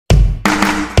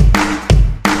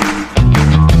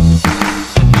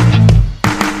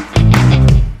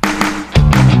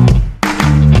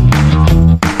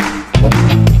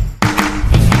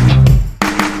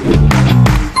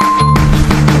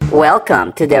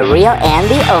Welcome to the Real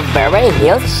Andy of Beverly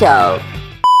Hills show.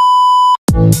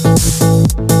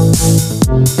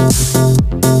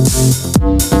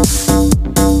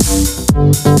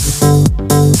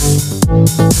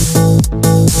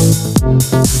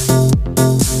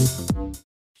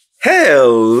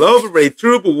 Hello, Beverly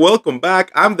Troop. Welcome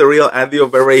back. I'm the Real Andy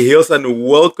of Beverly Hills, and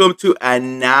welcome to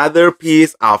another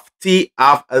piece of tea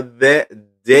of the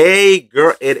day.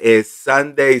 Girl, it is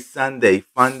Sunday,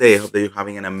 fun day. I hope that you're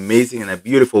having an amazing and a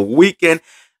beautiful weekend.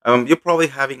 You're probably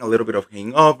having a little bit of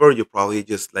hangover. You're probably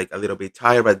just like a little bit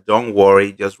tired, but don't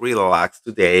worry. Just relax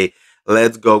today.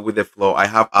 Let's go with the flow. I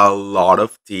have a lot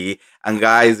of tea. And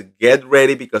guys, get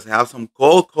ready because I have some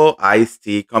cold iced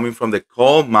tea coming from the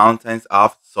cold mountains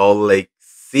of Salt Lake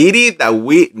City that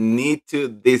we need to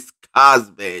discuss,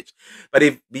 bitch. But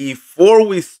before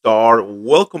we start,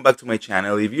 welcome back to my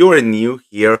channel. If you are new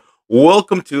here,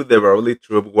 welcome to the Beverly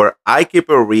Troop, where I keep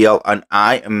it real and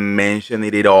I mention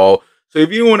it all. So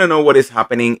if you want to know what is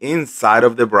happening inside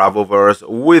of the Bravoverse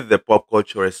with the pop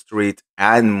culture street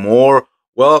and more,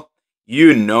 well,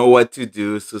 you know what to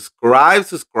do. Subscribe,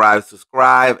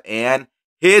 and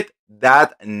hit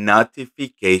that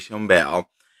notification bell.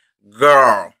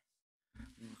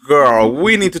 Girl,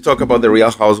 we need to talk about the Real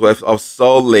Housewives of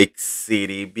Salt Lake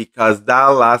City because that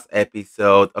last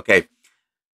episode, okay,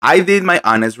 I did my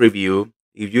honest review.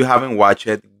 If you haven't watched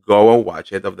it, go and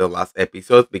watch it of the last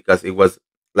episode because it was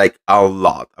like a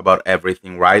lot about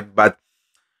everything, right? But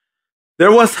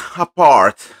there was a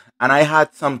part, and I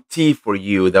had some tea for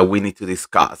you that we need to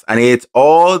discuss. And it's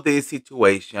all this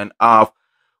situation of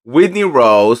Whitney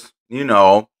Rose,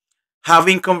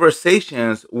 having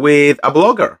conversations with a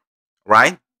blogger,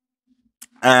 right?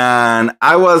 And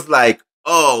I was like,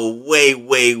 oh, wait.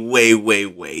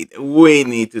 We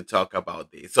need to talk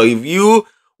about this. So if you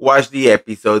watch the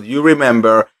episode, you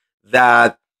remember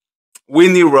that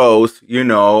Whitney Rose,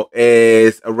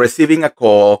 is receiving a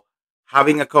call,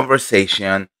 having a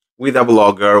conversation with a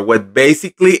blogger, what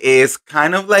basically is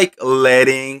kind of like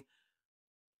letting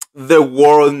the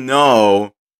world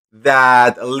know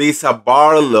that Lisa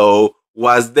Barlow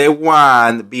was the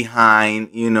one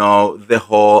behind, the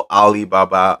whole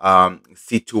Alibaba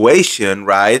situation,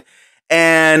 right?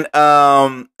 And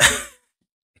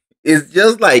it's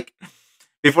just like,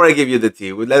 before I give you the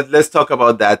tea, let's talk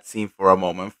about that scene for a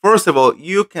moment. First of all,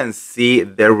 you can see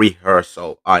the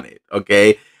rehearsal on it,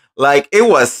 okay? Like, it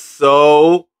was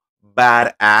so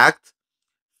bad act.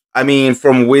 I mean,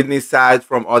 from Whitney's side,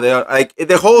 from other, like,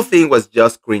 the whole thing was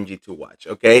just cringy to watch,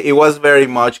 okay? It was very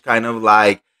much kind of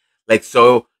like,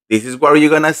 so this is what you're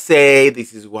gonna say,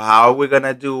 this is how we're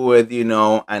gonna do it,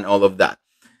 and all of that.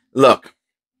 Look,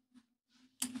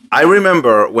 I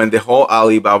remember when the whole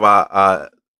Alibaba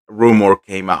rumor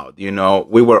came out,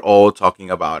 we were all talking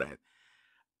about it.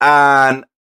 And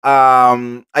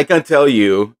I can tell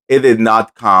you it did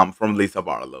not come from Lisa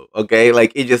Barlow, okay?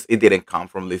 Like, it didn't come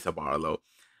from Lisa Barlow.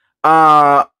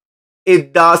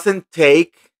 It doesn't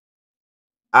take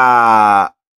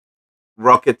a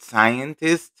rocket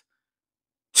scientist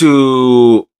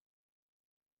to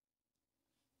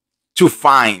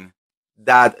find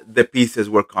that the pieces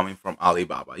were coming from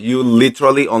Alibaba. You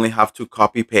literally only have to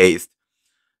copy paste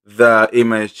the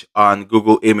image on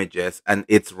Google Images and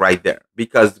it's right there,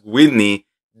 because Whitney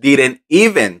didn't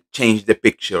even change the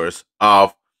pictures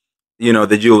of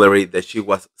the jewelry that she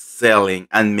was selling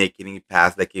and making it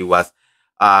pass like it was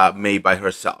made by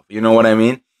herself. You know what I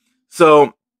mean?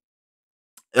 So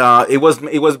it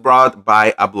was brought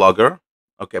by a blogger,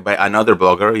 okay, by another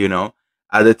blogger,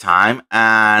 at the time,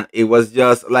 and it was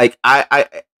just like I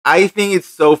think it's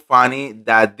so funny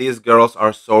that these girls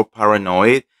are so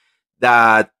paranoid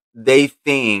that they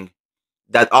think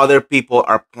that other people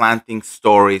are planting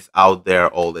stories out there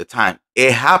all the time.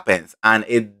 It happens, and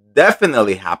it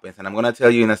definitely happens, and I'm going to tell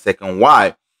you in a second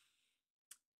why.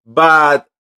 But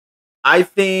I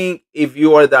think if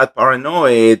you are that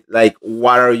paranoid, like,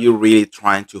 what are you really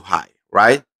trying to hide,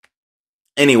 right?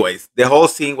 Anyways, the whole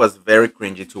scene was very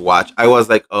cringy to watch. I was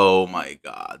like, oh my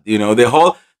God. The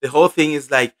whole thing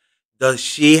is like, does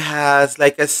she has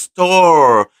like a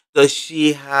store? Does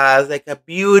she has like a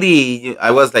beauty?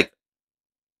 I was like,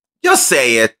 just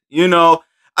say it,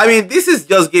 I mean, this is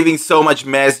just giving so much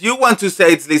mess. You want to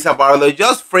say it's Lisa Barlow,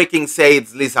 just freaking say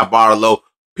it's Lisa Barlow,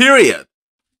 period.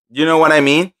 You know what I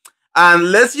mean?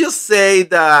 And let's just say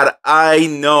that I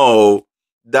know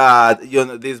that,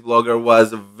 this blogger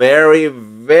was very,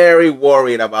 very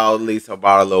worried about Lisa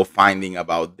Barlow finding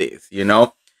about this,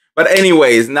 But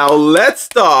anyways, now let's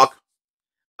talk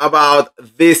about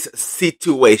this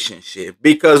situationship,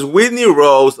 because Whitney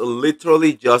Rose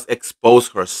literally just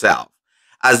exposed herself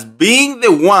as being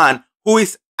the one who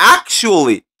is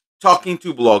actually talking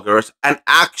to bloggers and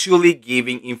actually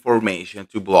giving information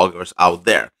to bloggers out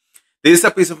there. This is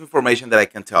a piece of information that I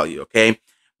can tell you, okay?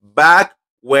 Back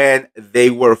when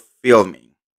they were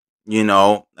filming,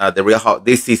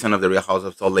 this season of the Real House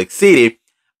of Salt Lake City,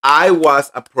 I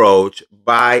was approached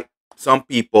by some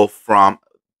people from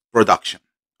production,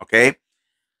 okay?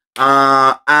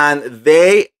 And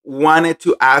they wanted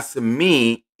to ask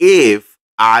me if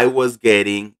I was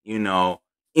getting,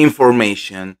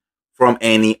 information from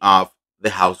any of the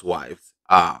housewives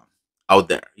out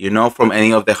there, from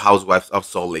any of the housewives of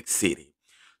Salt Lake City.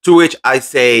 To which I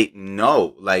say,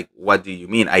 no, like, what do you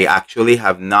mean? I actually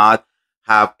have not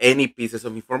have any pieces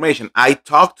of information. I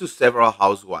talked to several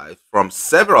housewives from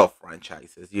several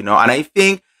franchises, and I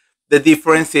think the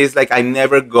difference is like I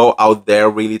never go out there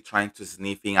really trying to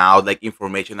sniffing out like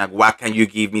information like what can you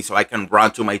give me so I can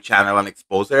run to my channel and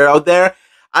expose it out there.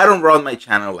 I don't run my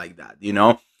channel like that.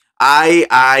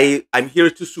 I'm here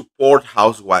to support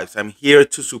housewives. I'm here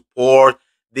to support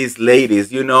these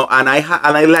ladies, and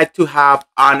I like to have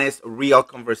honest, real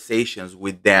conversations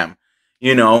with them,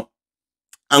 you know,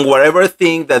 and whatever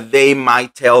thing that they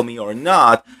might tell me or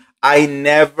not, I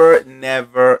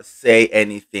never say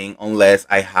anything unless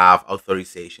I have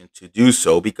authorization to do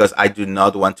so because I do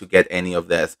not want to get any of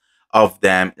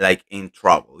them like in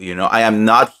trouble. I am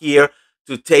not here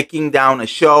to taking down a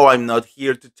show. I'm not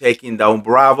here to taking down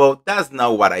Bravo. That's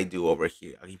not what I do over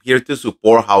here. I'm here to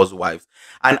support housewives.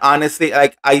 And honestly,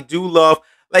 like I do love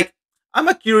like I'm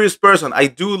a curious person. I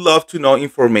do love to know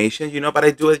information, but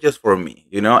I do it just for me.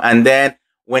 And then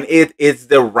when it is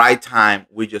the right time,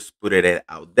 we just put it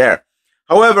out there.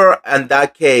 However, in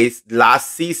that case,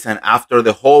 last season, after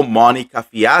the whole Monica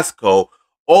fiasco,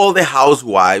 all the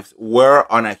housewives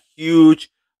were on a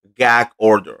huge gag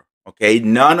order. Okay.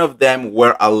 None of them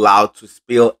were allowed to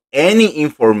spill any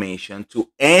information to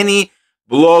any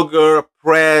blogger,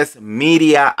 press,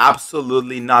 media,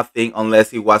 absolutely nothing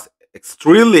unless it was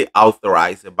extremely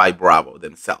authorized by Bravo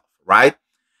themselves. Right.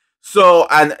 So,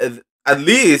 and at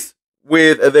least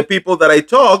with the people that I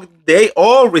talked, they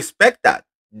all respect that.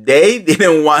 They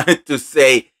didn't want to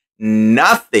say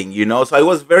nothing. So I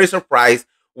was very surprised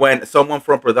when someone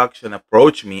from production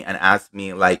approached me and asked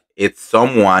me, like, it's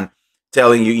someone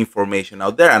telling you information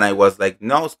out there. And I was like,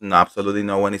 no, absolutely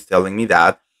no one is telling me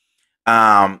that.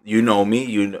 You know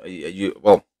me,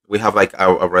 well, we have like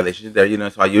a relationship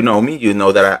there, so you know me,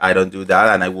 that I don't do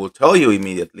that. And I will tell you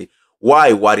immediately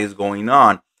what is going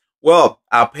on. Well,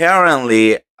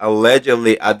 apparently,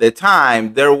 allegedly at the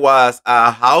time, there was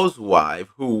a housewife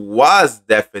who was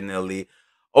definitely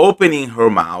opening her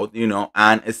mouth,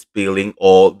 and spilling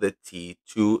all the tea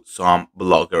to some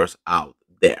bloggers out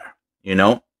there.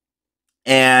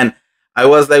 And I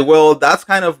was like, well, that's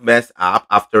kind of messed up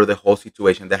after the whole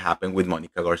situation that happened with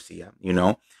Monica Garcia.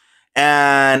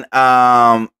 And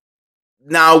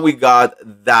now we got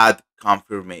that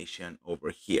confirmation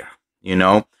over here.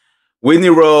 Whitney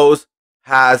Rose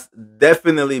has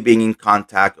definitely been in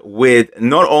contact with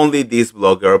not only this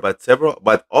blogger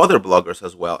but other bloggers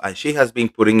as well, and she has been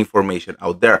putting information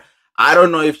out there. I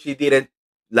don't know if she didn't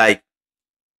like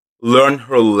learn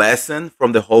her lesson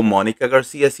from the whole Monica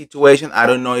Garcia situation. I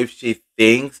don't know if she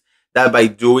thinks that by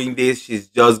doing this she's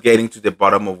just getting to the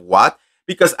bottom of what,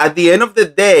 because at the end of the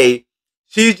day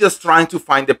she's just trying to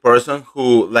find the person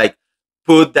who like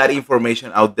put that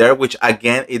information out there, which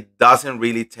again it doesn't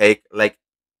really take like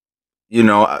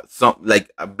some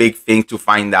like a big thing to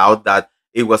find out that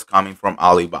it was coming from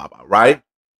Alibaba, right?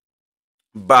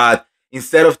 But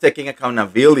instead of taking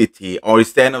accountability, or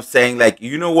instead of saying like,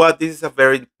 you know what, this is a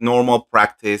very normal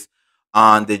practice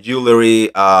on the jewelry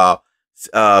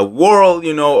world,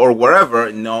 or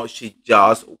wherever, no, she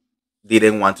just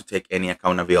didn't want to take any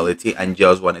accountability and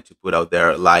just wanted to put out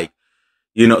there like,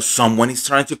 someone is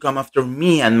trying to come after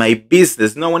me and my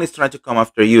business. No one is trying to come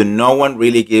after you. No one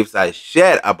really gives a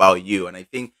shit about you. And I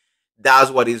think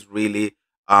that's what is really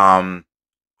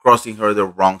crossing her the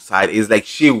wrong side. Is like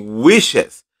she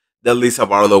wishes that Lisa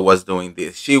Barlow was doing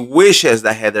this. She wishes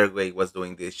that Heather Gray was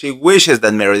doing this. She wishes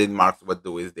that Meredith Marks was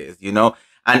doing this.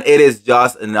 And it is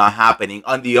just not happening.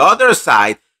 On the other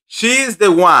side, she is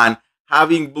the one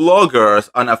having bloggers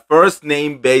on a first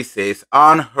name basis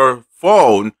on her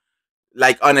phone,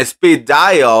 like on a speed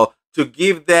dial, to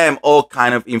give them all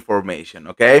kind of information.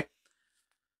 Okay.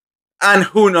 And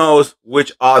who knows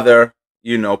which other,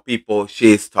 people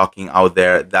she's talking out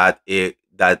there that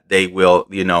they will,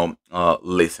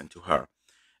 listen to her.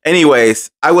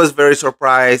 Anyways, I was very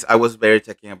surprised. I was very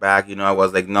taken aback. I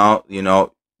was like, no,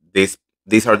 these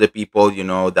are the people,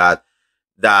 that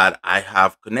that I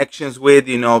have connections with.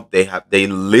 They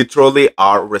literally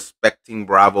are respecting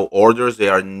Bravo orders. They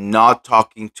are not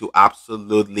talking to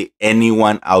absolutely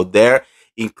anyone out there,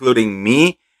 including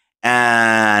me.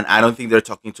 And I don't think they're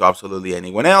talking to absolutely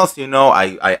anyone else.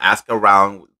 I ask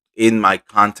around in my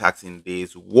contacts in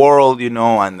this world,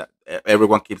 and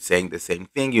everyone keeps saying the same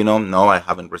thing. No, I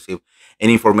haven't received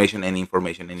any information.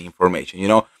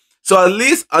 So at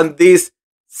least on this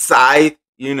side,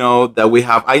 that we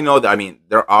have, I know that, I mean,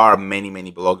 there are many,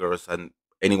 many bloggers and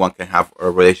anyone can have a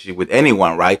relationship with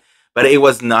anyone, right? But it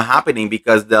was not happening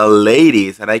because the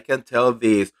ladies, and I can tell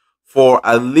this for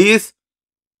at least,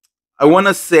 I want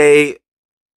to say,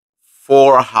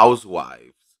 4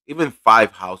 housewives, even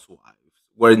 5 housewives,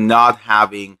 were not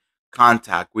having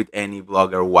contact with any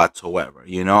blogger whatsoever,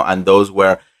 and those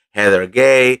were Heather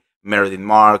Gay, Meredith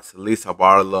Marks, Lisa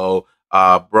Barlow,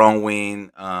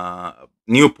 Bronwyn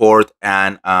Newport,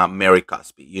 and Mary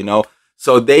Cosby,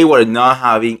 So they were not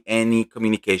having any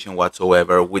communication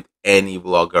whatsoever with any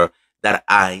blogger that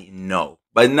I know.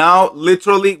 But now,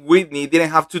 literally, Whitney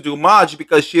didn't have to do much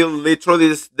because she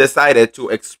literally decided to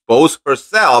expose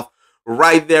herself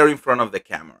right there in front of the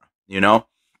camera. Now,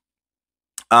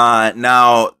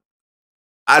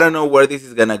 I don't know where this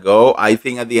is gonna go. I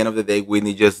think at the end of the day,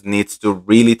 Whitney just needs to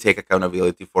really take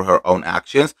accountability for her own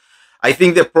actions. I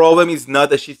think the problem is not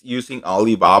that she's using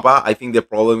Alibaba. I think the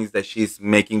problem is that she's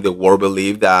making the world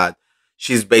believe that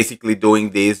she's basically doing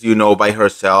this, by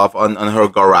herself on her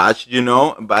garage.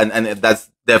 But and that's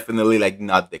definitely like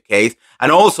not the case.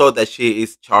 And also that she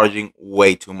is charging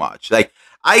way too much. Like,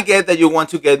 I get that you want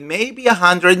to get maybe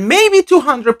 100, maybe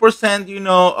 200%,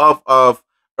 of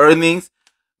earnings,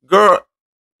 girl.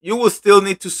 You will still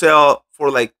need to sell for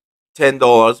like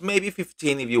 $10, maybe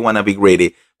 15 if you want to be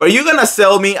greedy. But you're gonna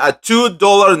sell me a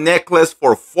 $2 necklace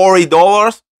for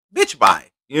 $40, bitch?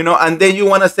 Bye. And then you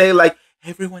want to say like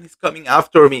everyone is coming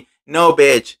after me. No,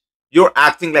 bitch, you're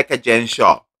acting like a Jen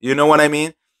Shaw. You know what I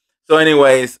mean? So,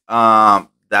 anyways,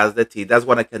 that's the tea. That's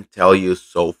what I can tell you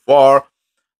so far.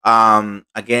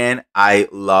 Again, I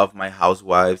love my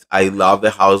housewives. I love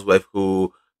the housewife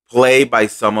who play by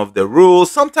some of the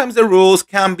rules. Sometimes the rules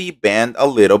can be bent a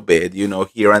little bit,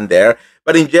 here and there.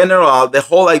 But in general, the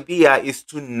whole idea is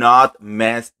to not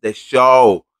mess the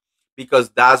show, because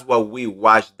that's what we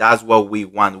watch. That's what we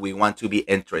want. We want to be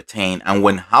entertained. And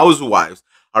when housewives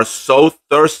are so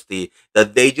thirsty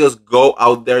that they just go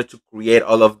out there to create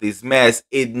all of this mess,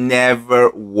 it never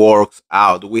works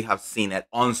out. We have seen it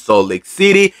on Salt Lake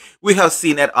City. We have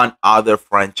seen it on other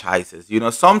franchises.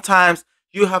 Sometimes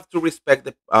you have to respect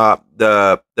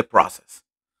the process.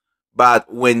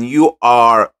 But when you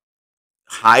are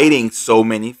hiding so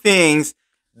many things,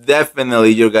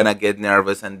 definitely you're gonna get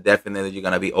nervous, and definitely you're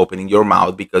gonna be opening your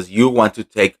mouth because you want to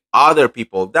take other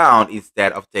people down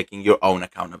instead of taking your own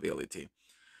accountability.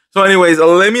 So, anyways,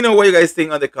 let me know what you guys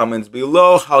think on the comments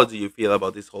below. How do you feel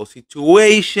about this whole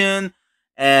situation?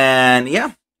 And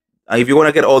yeah, if you want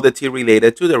to get all the tea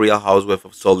related to the Real Housewives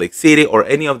of Salt Lake City or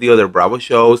any of the other Bravo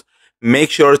shows, make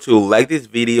sure to like this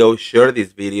video, share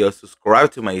this video,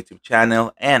 subscribe to my YouTube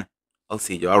channel, and I'll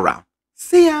see you around.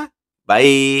 See ya.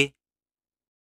 Bye.